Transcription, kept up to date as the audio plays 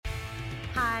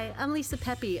Hi, I'm Lisa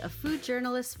Pepe, a food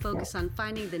journalist focused on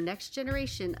finding the next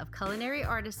generation of culinary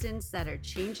artisans that are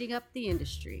changing up the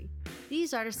industry.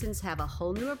 These artisans have a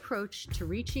whole new approach to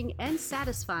reaching and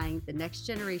satisfying the next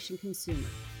generation consumer.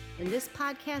 In this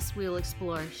podcast, we will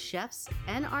explore chefs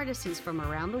and artisans from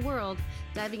around the world,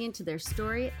 diving into their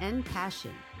story and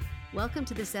passion. Welcome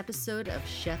to this episode of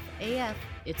Chef AF,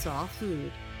 It's All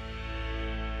Food.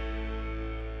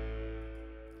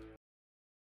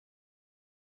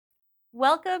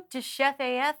 Welcome to Chef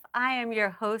AF. I am your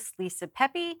host, Lisa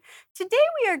Pepe. Today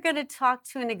we are going to talk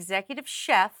to an executive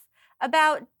chef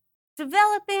about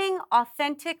developing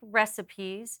authentic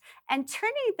recipes and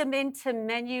turning them into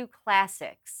menu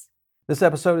classics. This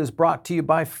episode is brought to you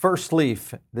by First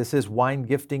Leaf. This is wine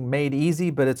gifting made easy,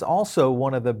 but it's also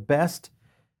one of the best,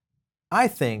 I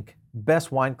think,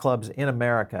 best wine clubs in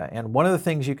America. And one of the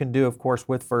things you can do, of course,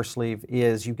 with First Leaf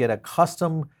is you get a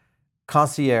custom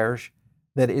concierge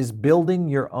that is building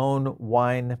your own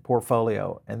wine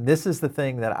portfolio. And this is the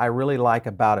thing that I really like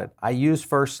about it. I use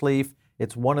First Leaf.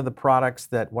 It's one of the products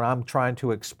that when I'm trying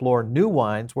to explore new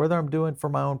wines, whether I'm doing for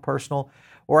my own personal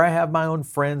or I have my own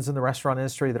friends in the restaurant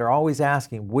industry that are always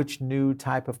asking which new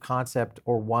type of concept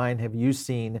or wine have you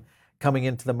seen coming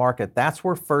into the market. That's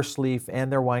where First Leaf and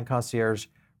their wine concierge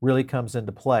really comes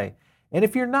into play. And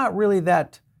if you're not really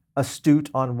that astute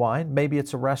on wine, maybe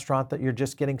it's a restaurant that you're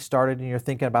just getting started and you're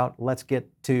thinking about, let's get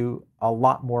to a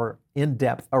lot more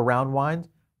in-depth around wines.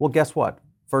 Well, guess what?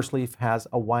 First Leaf has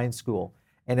a wine school,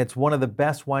 and it's one of the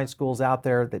best wine schools out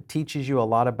there that teaches you a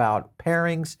lot about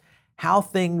pairings, how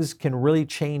things can really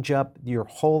change up your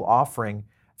whole offering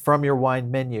from your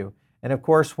wine menu. And of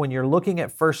course, when you're looking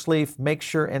at First Leaf, make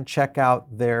sure and check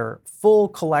out their full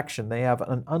collection. They have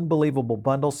an unbelievable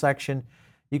bundle section.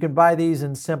 You can buy these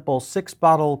in simple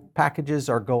 6-bottle packages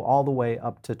or go all the way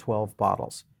up to 12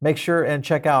 bottles. Make sure and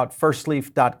check out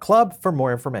firstleaf.club for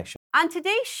more information. On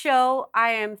today's show,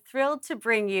 I am thrilled to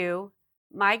bring you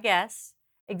my guest,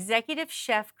 Executive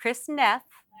Chef Chris Neff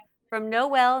from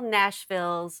Noel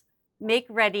Nashville's Make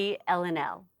Ready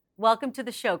L&L. Welcome to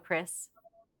the show, Chris.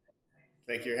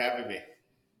 Thank you for having me.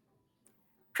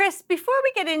 Chris, before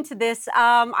we get into this,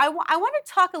 I want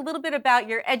to talk a little bit about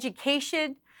your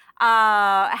education,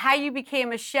 how you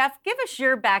became a chef. Give us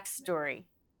your backstory.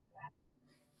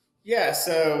 Yeah,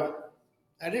 so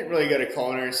I didn't really go to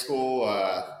culinary school.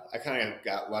 I kind of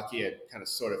got lucky. I kind of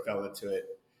sort of fell into it.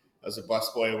 I was a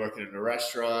busboy working in a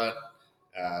restaurant.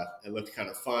 It looked kind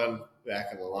of fun back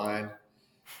in the line.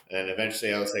 And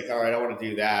eventually I was like, all right, I want to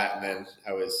do that. And then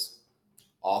I was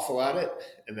awful at it.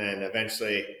 And then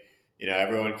eventually,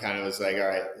 everyone kind of was like, all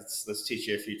right, let's teach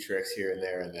you a few tricks here and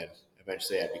there. And then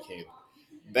eventually I became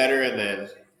better. And then,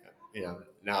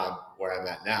 now I'm where I'm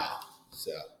at now.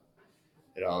 So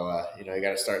it all, you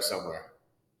got to start somewhere.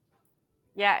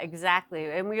 Yeah, exactly.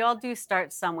 And we all do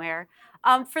start somewhere.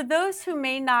 For those who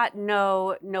may not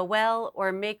know Noel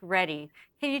or Make Ready,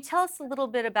 can you tell us a little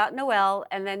bit about Noel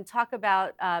and then talk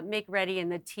about Make Ready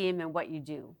and the team and what you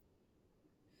do?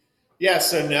 Yeah,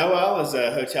 so Noel is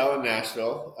a hotel in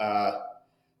Nashville.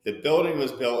 The building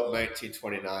was built in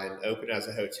 1929, opened as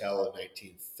a hotel in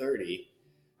 1930,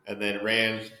 and then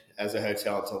ran as a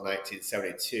hotel until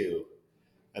 1972.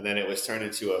 And then it was turned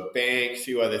into a bank, a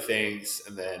few other things,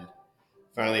 and then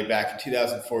finally back in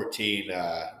 2014,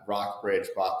 Rockbridge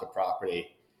bought the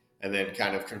property and then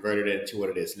kind of converted it into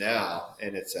what it is now.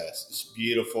 And it's this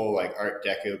beautiful like Art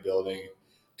Deco building,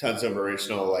 tons of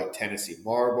original like Tennessee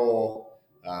marble.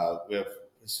 We have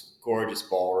this gorgeous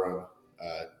ballroom.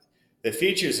 The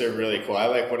features are really cool. I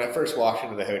like when I first walked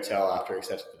into the hotel after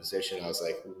accepting the position, I was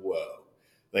like, whoa.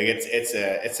 Like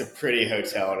it's a pretty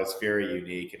hotel and it's very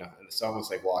unique and it's almost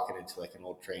like walking into like an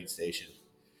old train station.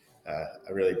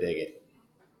 I really dig it.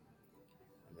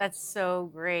 That's so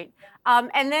great.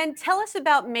 And then tell us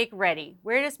about Make Ready.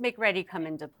 Where does Make Ready come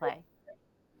into play?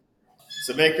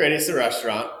 So Make Ready is the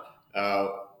restaurant.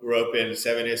 We're open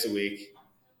 7 days a week.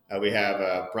 We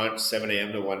have brunch 7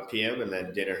 a.m. to 1 p.m. and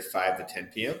then dinner 5 to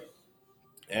 10 p.m.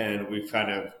 And we've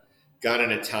kind of gone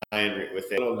in Italian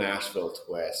with a little Nashville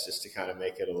twist just to kind of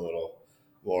make it a little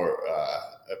more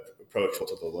approachable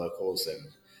to the locals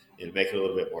and make it a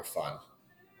little bit more fun.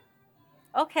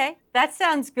 Okay, that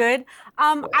sounds good.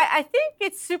 I think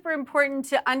it's super important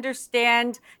to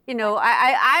understand,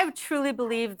 I truly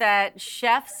believe that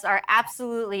chefs are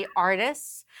absolutely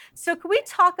artists. So can we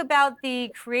talk about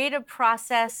the creative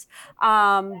process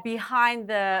behind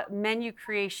the menu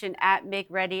creation at Make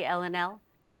Ready L&L?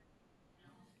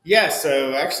 Yeah,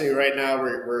 so actually right now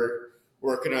we're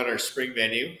working on our spring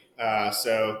menu.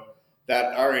 So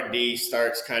that R&D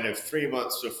starts kind of 3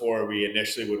 months before we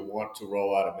initially would want to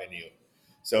roll out a menu.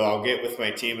 So I'll get with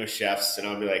my team of chefs and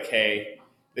I'll be like, hey,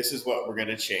 this is what we're going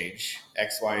to change,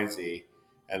 X, Y, and Z.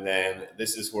 And then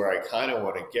this is where I kind of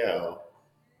want to go.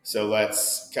 So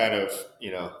let's kind of,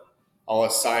 I'll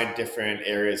assign different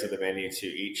areas of the menu to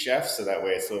each chef. So that way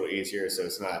it's a little easier. So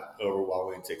it's not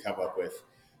overwhelming to come up with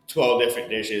 12 different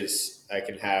dishes. I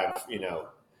can have,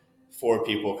 4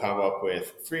 people come up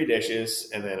with 3 dishes,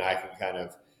 and then I can kind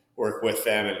of work with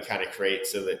them and kind of create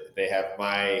so that they have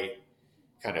my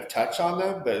kind of touch on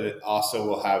them, but it also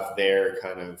will have their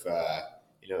kind of,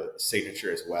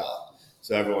 signature as well.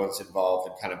 So everyone's involved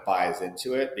and kind of buys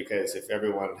into it, because if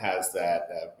everyone has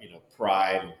that,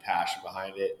 pride and passion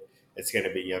behind it, it's going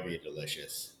to be yummy and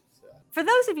delicious. So. For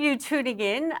those of you tuning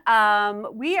in,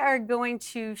 we are going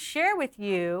to share with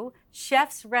you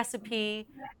Chef's recipe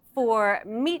for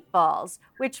meatballs,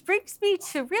 which brings me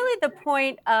to really the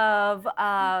point of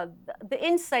the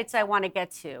insights I want to get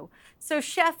to. So,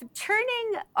 Chef,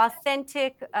 turning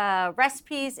authentic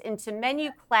recipes into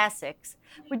menu classics,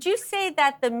 would you say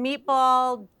that the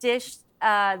meatball dish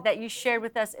that you shared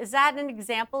with us, is that an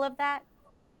example of that?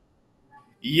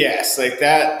 Yes, like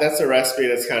that's a recipe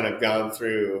that's kind of gone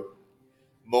through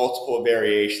multiple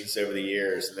variations over the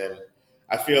years. And then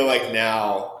I feel like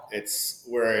now it's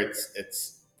where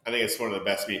I think it's one of the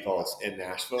best meatballs in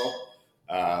Nashville.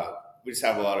 We just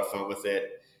have a lot of fun with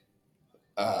it.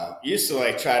 Used to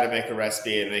like try to make a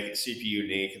recipe and make it super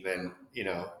unique, and then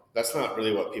that's not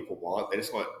really what people want. They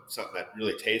just want something that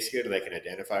really tastes good and they can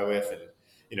identify with, and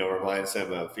reminds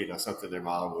them of something their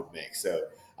mom would make. So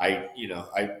I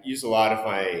use a lot of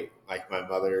my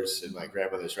mother's and my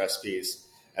grandmother's recipes,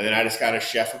 and then I just kind of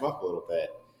chef them up a little bit.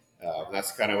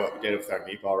 That's kind of what we did with our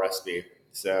meatball recipe.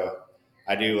 So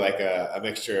I do like a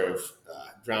mixture of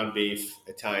ground beef,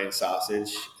 Italian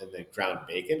sausage, and then ground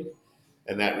bacon,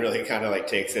 and that really kind of like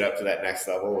takes it up to that next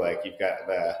level. Like you've got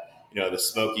the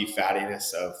smoky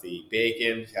fattiness of the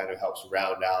bacon, kind of helps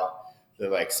round out the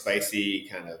like spicy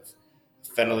kind of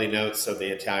fennelly notes of the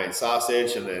Italian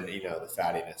sausage, and then the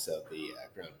fattiness of the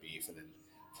ground beef, and then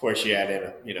of course you add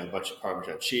in a bunch of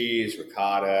Parmesan cheese,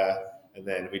 ricotta, and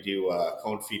then we do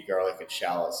confit garlic and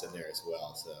shallots in there as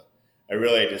well. So I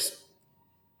really it's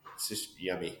just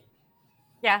yummy.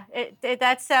 Yeah,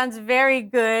 that sounds very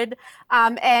good.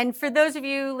 And for those of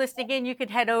you listening in, you could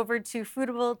head over to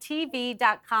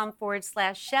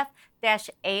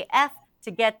foodabletv.com/chef-AF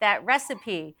to get that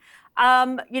recipe.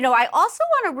 I also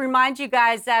want to remind you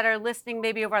guys that are listening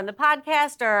maybe over on the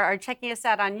podcast or are checking us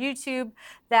out on YouTube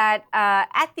that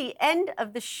at the end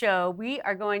of the show, we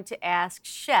are going to ask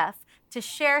Chef to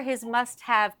share his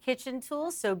must-have kitchen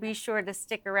tools. So be sure to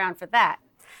stick around for that.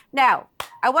 Now,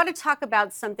 I want to talk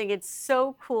about something. It's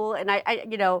so cool, and I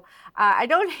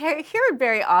don't hear it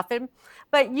very often.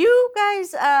 But you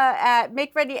guys at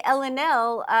Make Ready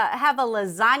L&L have a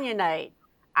lasagna night.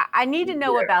 I need to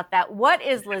know about that. What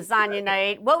is lasagna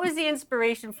night? What was the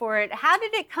inspiration for it? How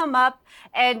did it come up?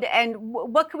 And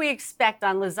what can we expect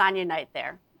on lasagna night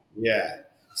there? Yeah.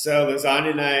 So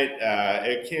lasagna night,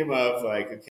 it came up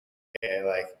like, okay,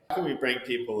 like how can we bring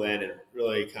people in and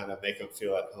really kind of make them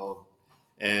feel at home?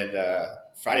 And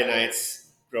Friday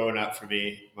nights, growing up for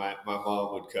me, my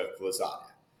mom would cook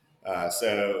lasagna.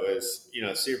 So it was,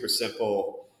 super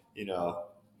simple,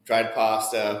 dried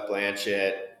pasta, blanch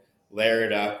it, layer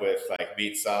it up with like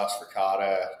meat sauce,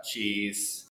 ricotta,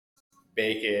 cheese,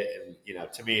 bake it.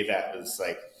 And, to me, that was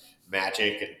like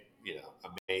magic and,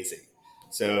 amazing.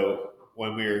 So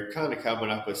when we were kind of coming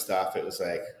up with stuff, it was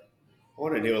like, I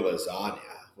want to do a lasagna.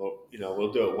 Well,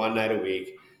 we'll do it one night a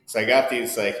week. So I got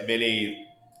these like mini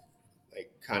like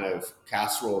kind of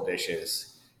casserole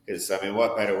dishes, because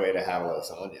what better way to have a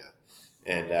lasagna?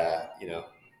 And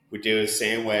we do it the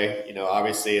same way.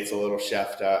 Obviously it's a little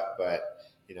chefed up, but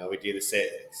we do the same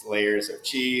layers of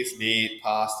cheese, meat,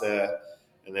 pasta,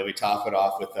 and then we top it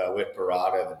off with whipped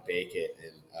burrata and bake it.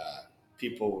 And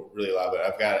people really love it.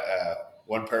 I've got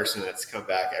one person that's come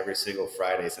back every single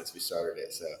Friday since we started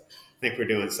it, so I think we're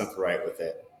doing something right with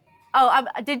it. Oh,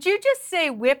 did you just say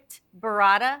whipped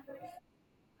burrata?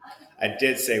 I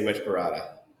did say whipped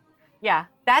burrata. Yeah,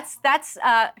 that's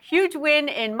a huge win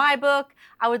in my book.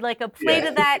 I would like a plate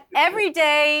of that every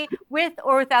day, with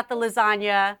or without the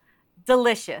lasagna.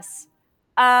 Delicious.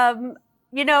 You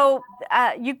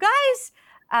guys,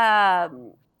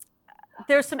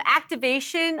 there's some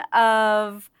activation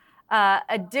of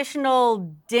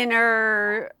additional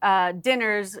dinners at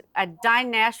Dine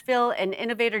Nashville and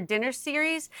Innovator Dinner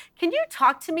Series. Can you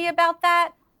talk to me about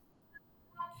that?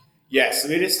 Yes,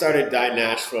 we just started Dine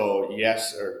Nashville, or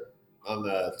on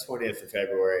the 20th of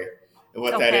February. And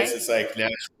what that is, it's like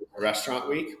Nashville Restaurant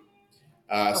Week.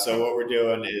 So Okay. what we're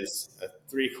doing is a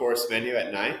 3-course menu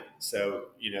at night. So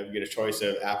you get a choice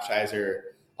of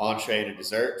appetizer, entree, and a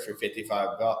dessert for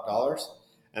 $55,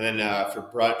 and then for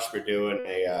brunch we're doing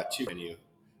a two menu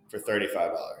for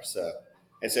 $35. So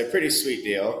it's a pretty sweet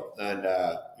deal, and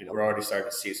we're already starting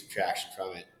to see some traction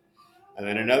from it. And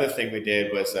then another thing we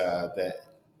did was that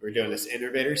we're doing this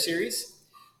innovator series.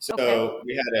 Okay. So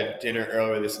we had a dinner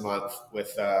earlier this month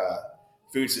with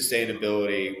food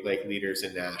sustainability like leaders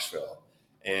in Nashville,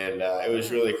 and it was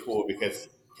really cool because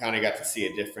kind of got to see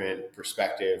a different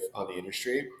perspective on the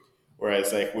industry.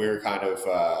 Whereas like we are kind of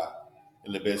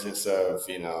in the business of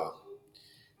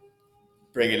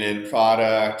bringing in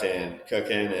product and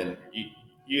cooking and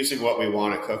using what we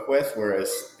want to cook with,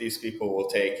 whereas these people will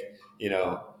take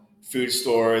food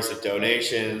stores and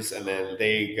donations, and then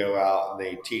they go out and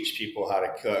they teach people how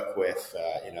to cook with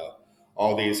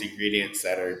all these ingredients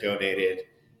that are donated,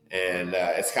 and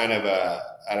it's kind of a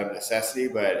out of necessity,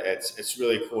 but it's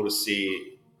really cool to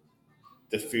see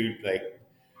the food, like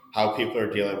how people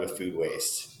are dealing with food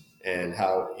waste, and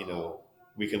how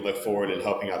we can look forward in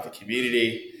helping out the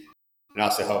community and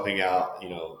also helping out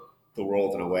the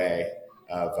world in a way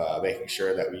of making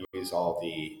sure that we use all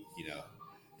the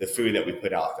food that we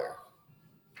put out there.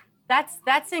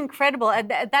 That's incredible.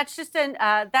 That's just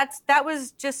that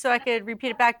was just so I could repeat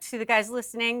it back to the guys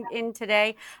listening in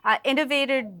today.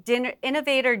 Innovator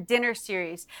dinner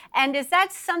series. And is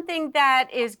that something that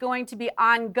is going to be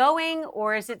ongoing,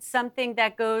 or is it something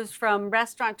that goes from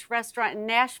restaurant to restaurant in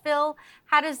Nashville?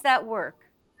 How does that work?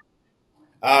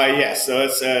 Yes, so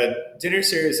it's a dinner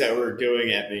series that we're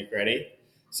doing at Make Ready.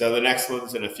 So the next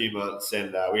one's in a few months,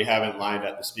 and we haven't lined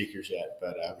up the speakers yet,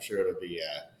 but I'm sure it'll be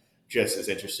just as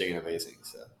interesting and amazing.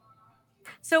 So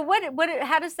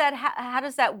how does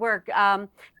that work?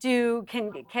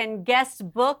 Can guests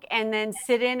book and then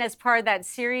sit in as part of that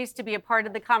series to be a part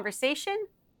of the conversation?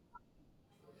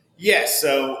 Yes.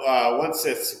 So once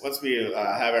we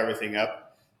have everything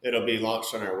up, it'll be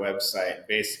launched on our website.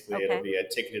 Basically, it'll Okay. be a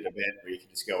ticketed event where you can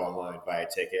just go online, buy a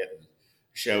ticket, and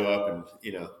show up, and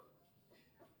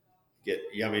get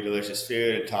yummy, delicious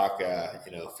food and talk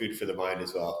food for the mind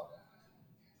as well.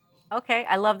 Okay,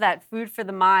 I love that. Food for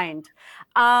the mind.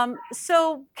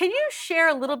 So, can you share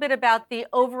a little bit about the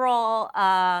overall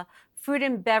food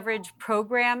and beverage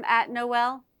program at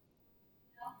Noel?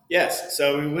 Yes.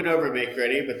 So we went over Make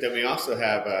Ready, but then we also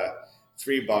have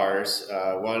 3 bars.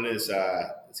 One is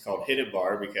it's called Hidden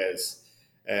Bar because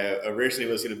originally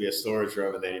it was going to be a storage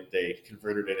room, and they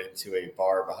converted it into a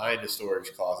bar behind the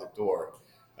storage closet door.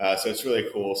 So it's really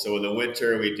cool. So in the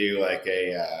winter we do like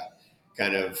a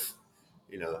kind of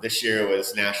this year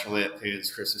was National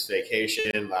Lampoon's Christmas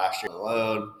Vacation. Last year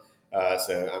alone.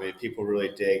 So I mean, people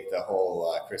really dig the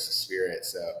whole Christmas spirit.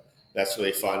 So that's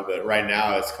really fun. But right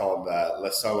now it's called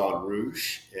Le Salon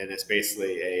Rouge, and it's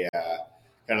basically a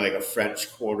kind of like a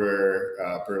French Quarter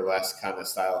burlesque kind of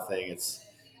style thing.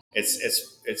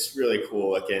 It's really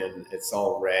cool looking. It's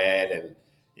all red, and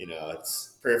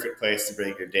it's perfect place to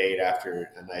bring your date after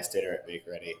a nice dinner at Make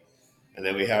Ready. And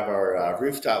then we have our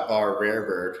rooftop bar, Rare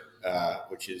Bird,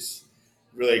 which is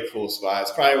really cool spot.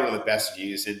 It's probably one of the best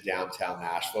views in downtown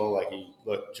Nashville. Like you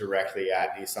look directly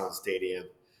at Nissan Stadium.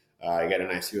 You got a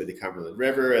nice view of the Cumberland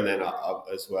River, and then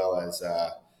as well as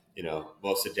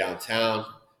most of downtown.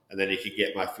 And then you can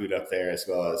get my food up there, as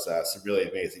well as some really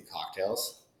amazing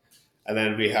cocktails. And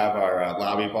then we have our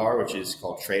lobby bar, which is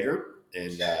called Trader,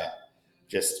 and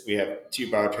just we have 2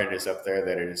 bartenders up there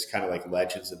that are just kind of like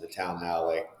legends in the town now,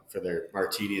 like for their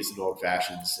martinis and old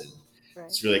fashions, and Right.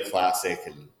 it's really classic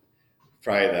and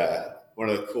probably the one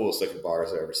of the coolest looking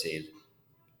bars I've ever seen.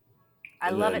 I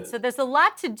And love it. then So there's a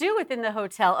lot to do within the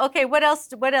hotel. Okay, what else?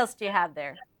 What else do you have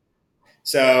there?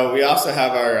 so we also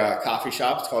have our coffee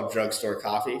shop. It's called Drugstore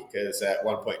Coffee because at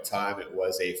one point in time it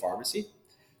was a pharmacy.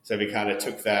 So we kind of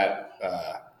took that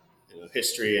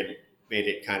history and made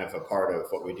it kind of a part of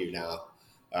what we do now.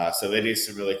 So they do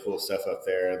some really cool stuff up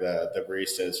there. The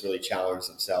baristas really challenge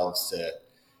themselves to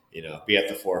be at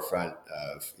the forefront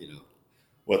of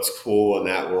what's cool in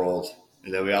that world.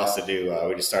 And then we also do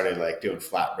we just started like doing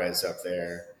flatbreads up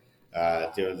there.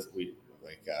 Doing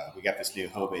we got this new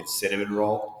homemade cinnamon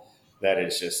roll that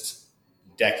is just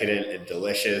decadent and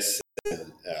delicious,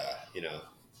 and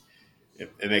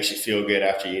it makes you feel good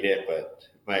after you eat it, but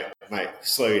might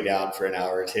slow you down for an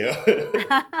hour or two.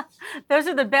 Those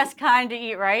are the best kind to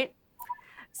eat, right?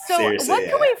 So Seriously, what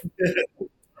can yeah. we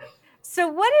So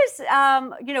what is,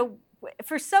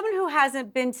 for someone who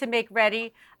hasn't been to Make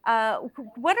Ready,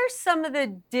 what are some of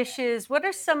the dishes? What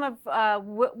are some of,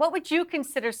 what would you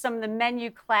consider some of the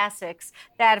menu classics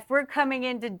that if we're coming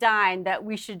in to dine that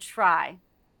we should try?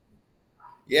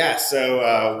 Yeah,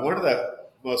 so one of the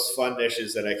most fun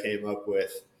dishes that I came up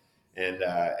with, and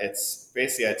it's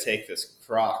basically I take this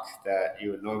crock that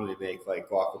you would normally make like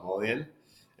guacamole in,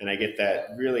 and I get that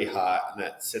really hot, and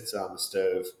that sits on the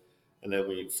stove, and then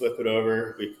we flip it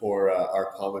over, we pour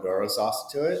our pomodoro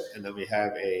sauce into it, and then we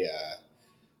have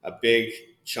a big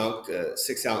chunk, a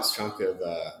 6 ounce chunk of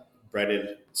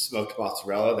breaded smoked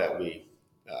mozzarella that we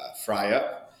fry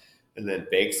up and then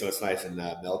bake so it's nice and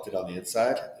melted on the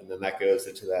inside. And then that goes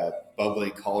into that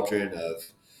bubbling cauldron of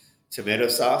tomato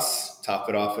sauce. Top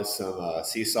it off with some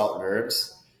sea salt and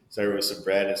herbs. Serve with some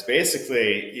bread. It's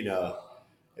basically,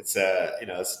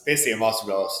 it's basically a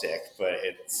mozzarella stick, but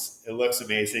it looks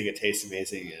amazing. It tastes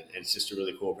amazing, and it's just a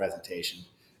really cool presentation.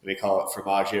 And we call it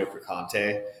formaggio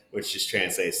crocante, which just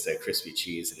translates to crispy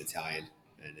cheese in Italian.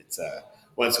 And it's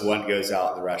once one goes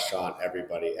out in the restaurant,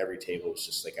 every table is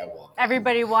just like, I want that.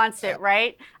 Everybody wants it,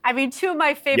 right? I mean, two of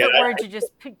my favorite words,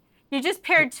 you just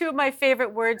paired two of my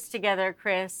favorite words together,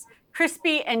 Chris.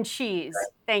 Crispy and cheese.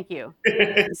 Thank you.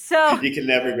 So you can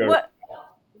never go.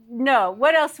 No.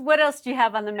 What else do you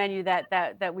have on the menu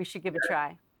that we should give a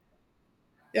try?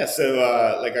 Yeah,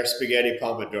 so like our spaghetti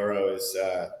pomodoro is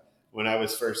when I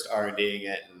was first R&Ding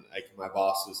it, and like my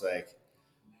boss was like,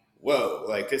 "Whoa,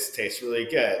 like this tastes really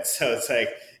good." So it's like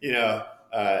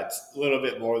it's a little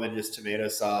bit more than just tomato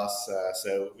sauce.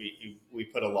 So we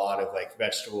put a lot of like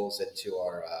vegetables into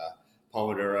our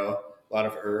pomodoro, a lot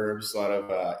of herbs, a lot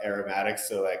of aromatics.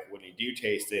 So like when you do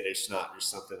taste it, it's not just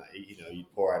something that you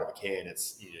pour out of a can.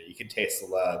 It's you can taste the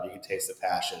love, you can taste the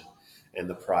passion and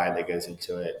the pride that goes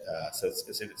into it. So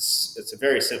it's a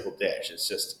very simple dish. It's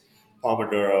just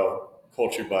pomodoro,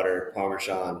 cultured butter,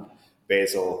 Parmesan,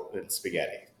 basil, and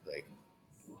spaghetti. Like,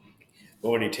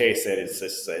 but when you taste it,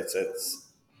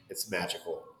 it's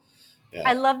magical. Yeah.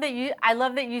 I love that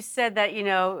you said that it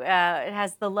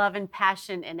has the love and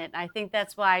passion in it. And I think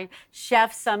that's why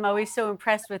chefs I'm always so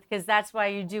impressed with, because that's why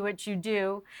you do what you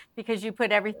do, because you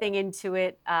put everything into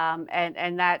it,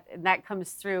 and that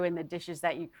comes through in the dishes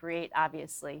that you create,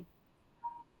 obviously.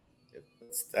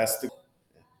 That's the.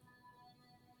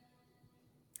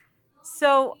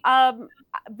 So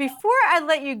before I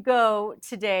let you go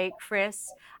today,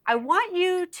 Chris, I want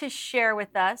you to share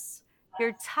with us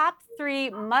your top 3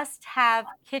 must-have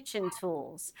kitchen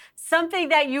tools, something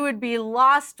that you would be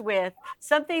lost with,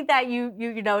 something that you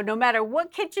no matter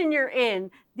what kitchen you're in,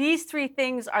 these 3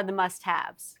 things are the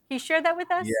must-haves. Can you share that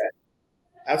with us? Yeah,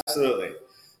 absolutely.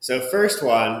 So first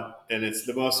one, and it's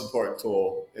the most important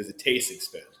tool, is a tasting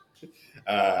spoon.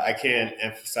 I can't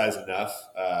emphasize enough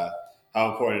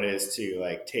how important it is to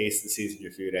like taste and season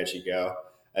your food as you go,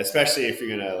 especially if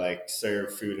you're gonna like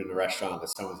serve food in a restaurant that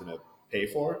someone's gonna pay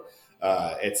for.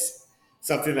 It's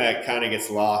something that kind of gets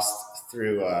lost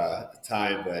through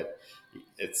time, but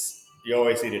you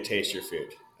always need to taste your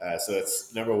food. So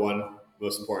it's number one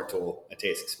most important tool, a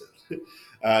tasting spoon.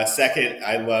 Second,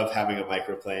 I love having a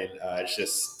microplane. It's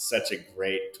just such a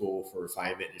great tool for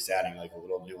refinement, just adding like a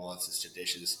little nuances to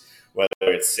dishes, whether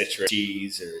it's citrus,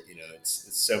 cheese, or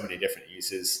it's so many different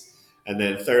uses. And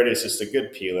then third is just a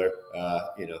good peeler.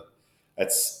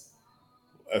 That's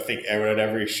I think what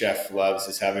every chef loves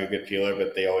is having a good peeler,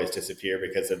 but they always disappear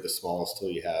because of the smallest tool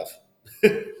you have.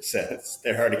 So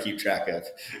they're hard to keep track of.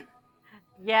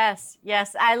 Yes,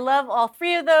 I love all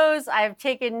 3 of those. I've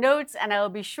taken notes, and I will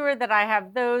be sure that I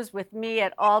have those with me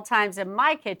at all times in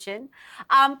my kitchen.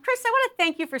 Chris, I want to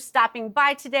thank you for stopping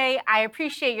by today. I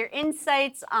appreciate your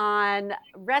insights on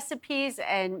recipes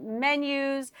and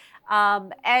menus,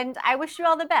 and I wish you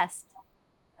all the best.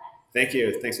 Thank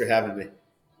you. Thanks for having me.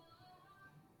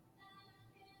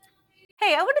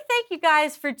 Hey, I want to thank you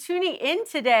guys for tuning in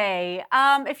today.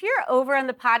 If you're over on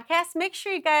the podcast, make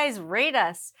sure you guys rate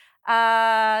us.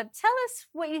 Tell us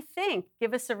what you think.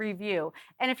 Give us a review.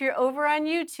 And if you're over on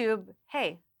YouTube,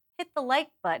 hey, hit the like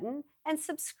button and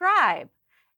subscribe.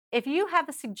 If you have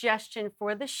a suggestion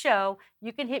for the show,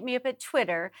 you can hit me up at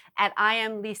Twitter at I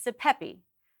am Lisa Pepe.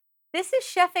 This is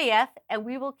Chef AF, and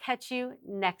we will catch you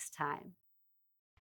next time.